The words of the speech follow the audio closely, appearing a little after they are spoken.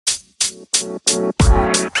Hello,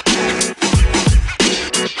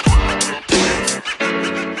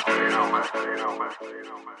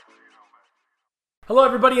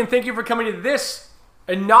 everybody, and thank you for coming to this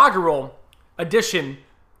inaugural edition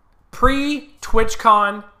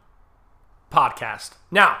pre-TwitchCon podcast.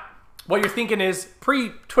 Now, what you're thinking is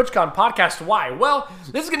pre-TwitchCon podcast, why? Well,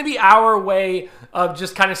 this is going to be our way of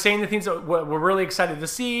just kind of saying the things that we're really excited to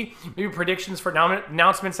see, maybe predictions for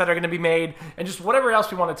announcements that are going to be made, and just whatever else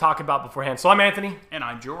we want to talk about beforehand. So I'm Anthony. And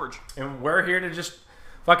I'm George. And we're here to just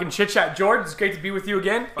fucking chit-chat. George, it's great to be with you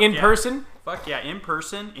again, person. Fuck yeah, in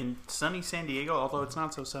person in sunny San Diego, although it's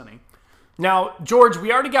not so sunny. Now, George,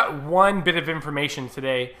 we already got one bit of information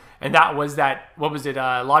today, and that was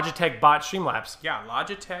Logitech bought Streamlabs. Yeah,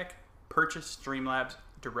 Logitech purchased Streamlabs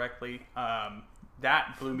directly.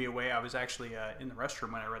 That blew me away. I was actually in the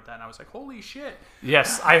restroom when I read that, and I was like, holy shit.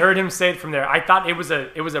 Yes, I heard him say it from there. I thought it was a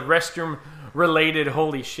restroom-related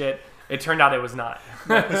holy shit. It turned out it was not.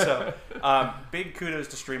 So, big kudos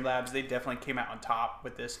to Streamlabs. They definitely came out on top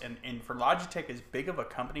with this. And for Logitech, as big of a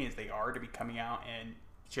company as they are to be coming out and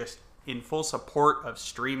just in full support of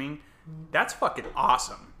streaming, that's fucking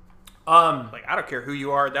awesome. Like, I don't care who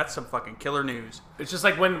you are. That's some fucking killer news. It's just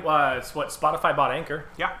like when Spotify bought Anchor.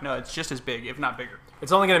 Yeah, no, it's just as big, if not bigger.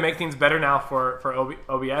 It's only going to make things better now for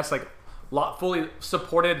OBS. Like, fully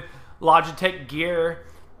supported Logitech gear.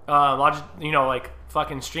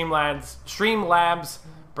 Fucking Streamlabs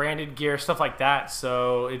branded gear, stuff like that.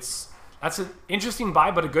 So that's an interesting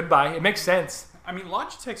buy, but a good buy. It makes sense. I mean,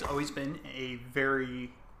 Logitech's always been a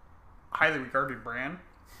very highly regarded brand.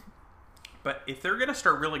 But if they're going to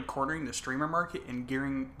start really cornering the streamer market and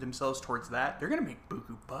gearing themselves towards that, they're going to make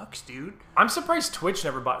buku bucks, dude. I'm surprised Twitch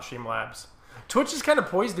never bought Streamlabs. Twitch is kind of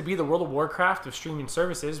poised to be the World of Warcraft of streaming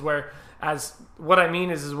services, where, as what I mean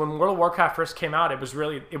is when World of Warcraft first came out, it was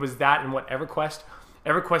that and what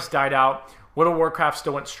EverQuest died out. World of Warcraft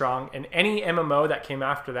still went strong, and any MMO that came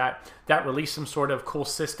after that released some sort of cool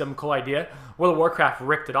system, cool idea, World of Warcraft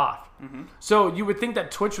ripped it off. Mm-hmm. So you would think that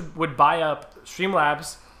Twitch would buy up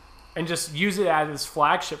Streamlabs and just use it as its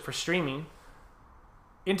flagship for streaming,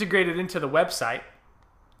 integrate it into the website,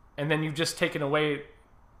 and then you've just taken away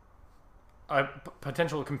a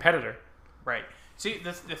potential competitor. Right. See,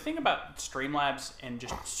 the thing about Streamlabs and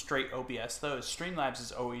just straight OBS, though, is Streamlabs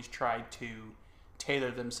has always tried to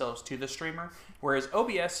tailor themselves to the streamer, whereas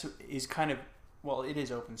OBS is kind of, well, it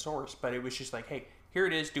is open source, but it was just like, hey, here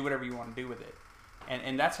it is, do whatever you want to do with it.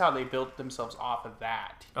 And that's how they built themselves off of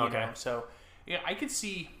that. You know? So, yeah, I could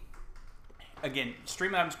see, again,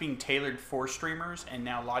 Streamlabs being tailored for streamers, and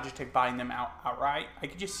now Logitech buying them outright. I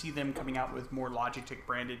could just see them coming out with more Logitech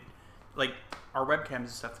branded, like our webcams and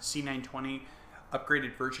stuff, the C920,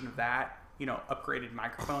 upgraded version of that, upgraded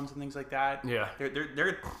microphones and things like that. Yeah. They're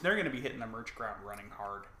going to be hitting the merch ground running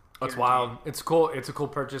hard. That's wild. It's cool. It's a cool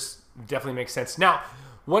purchase. Definitely makes sense. Now,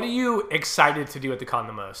 what are you excited to do at the con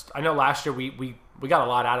the most? I know last year we got a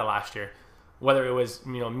lot out of last year, whether it was,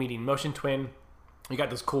 meeting Motion Twin. You got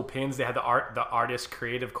those cool pins. They had the artist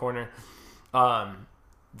creative corner,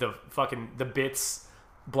 the bits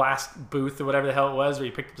blast booth or whatever the hell it was, where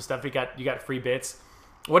you picked up the stuff. You got free bits.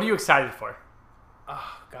 What are you excited for?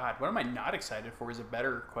 Oh God, what am I not excited for is a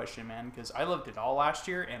better question, man. Because I loved it all last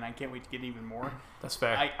year, and I can't wait to get even more. That's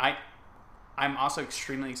fair. I'm also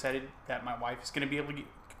extremely excited that my wife is going to be able to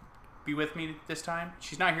be with me this time.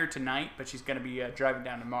 She's not here tonight, but she's going to be driving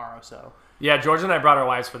down tomorrow. So yeah, George and I brought our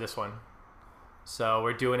wives for this one. So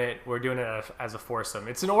we're doing it as a foursome.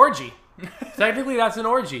 It's an orgy. Technically, that's an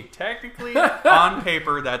orgy. Technically, on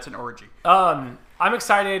paper, that's an orgy. I'm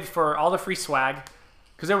excited for all the free swag,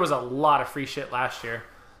 because there was a lot of free shit last year.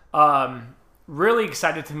 Really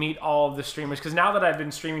excited to meet all of the streamers, because now that I've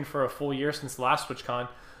been streaming for a full year since the last TwitchCon,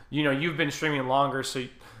 you've been streaming longer. So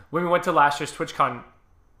when we went to last year's TwitchCon,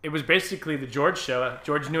 it was basically the George show.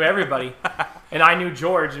 George knew everybody, and I knew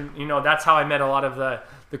George, and that's how I met a lot of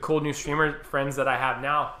the cool new streamer friends that I have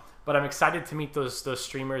now. But I'm excited to meet those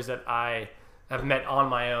streamers that I have met on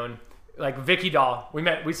my own. Like Vicky Doll.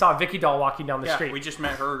 We saw Vicky Doll walking down the street. We just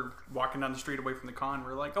met her walking down the street away from the con.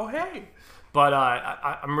 We're like, oh, hey. But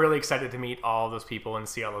I'm really excited to meet all those people and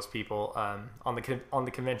see all those people on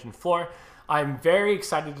the convention floor. I'm very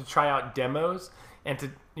excited to try out demos and to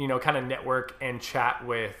kind of network and chat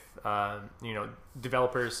with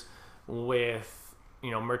developers, with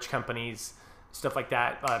merch companies, stuff like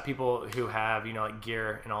that. People who have like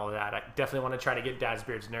gear and all of that. I definitely want to try to get Dad's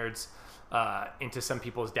Beards Nerds into some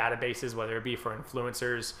people's databases, whether it be for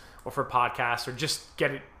influencers or for podcasts, or just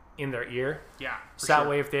get it in their ear. Yeah. So that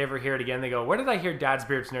way, if they ever hear it again, they go, "Where did I hear Dad's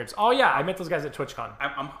Beards Nerds? Oh yeah, I met those guys at TwitchCon."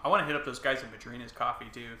 I want to hit up those guys at Madrina's Coffee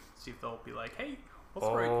too, see if they'll be like, "Hey,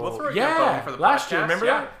 We'll throw a yeah, GoFundMe for the last podcast. year, remember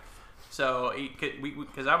yeah. that? So,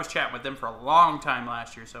 because I was chatting with them for a long time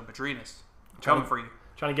last year, so Madrinas, coming for you.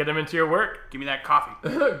 Trying to get them into your work. Give me that coffee.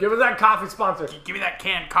 Give us that coffee sponsor. Give me that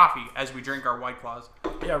canned coffee as we drink our White Claws.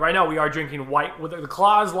 Yeah, right now we are drinking white with the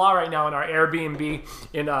Claws Law right now in our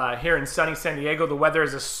Airbnb here in sunny San Diego. The weather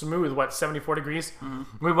is a smooth 74 degrees.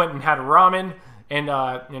 Mm-hmm. We went and had ramen and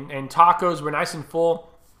tacos. We're nice and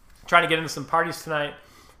full. Trying to get into some parties tonight,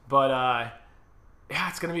 but yeah,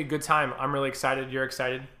 it's gonna be a good time. I'm really excited. You're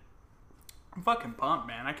excited? I'm fucking pumped,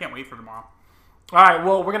 man. I can't wait for tomorrow. All right,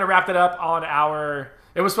 well, we're gonna wrap that up on our.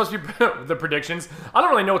 It was supposed to be the predictions. I don't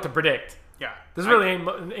really know what to predict. Yeah, There's really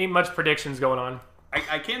ain't much predictions going on.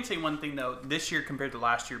 I can say one thing though. This year compared to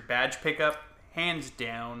last year, badge pickup, hands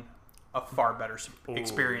down, a far better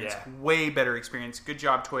experience. Yeah. Way better experience. Good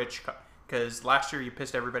job, Twitch. Because last year you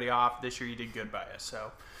pissed everybody off. This year you did good by us.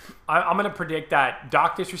 So I'm going to predict that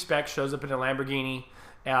Doc Disrespect shows up in a Lamborghini,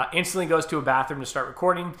 instantly goes to a bathroom to start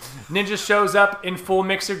recording. Ninja shows up in full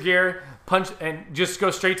mixer gear, and just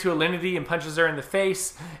goes straight to Alinity and punches her in the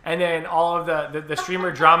face. And then all of the streamer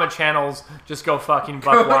drama channels just go fucking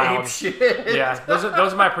buck wild. Shit. Yeah, those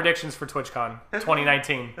are my predictions for TwitchCon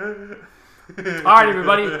 2019. All right,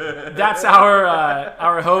 everybody, that's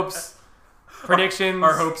our hopes. Predictions.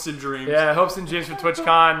 Our hopes and dreams. Yeah, hopes and dreams for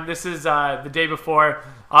TwitchCon. This is the day before.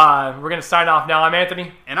 We're going to sign off now. I'm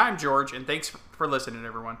Anthony. And I'm George, and thanks for listening,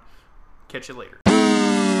 everyone. Catch you later.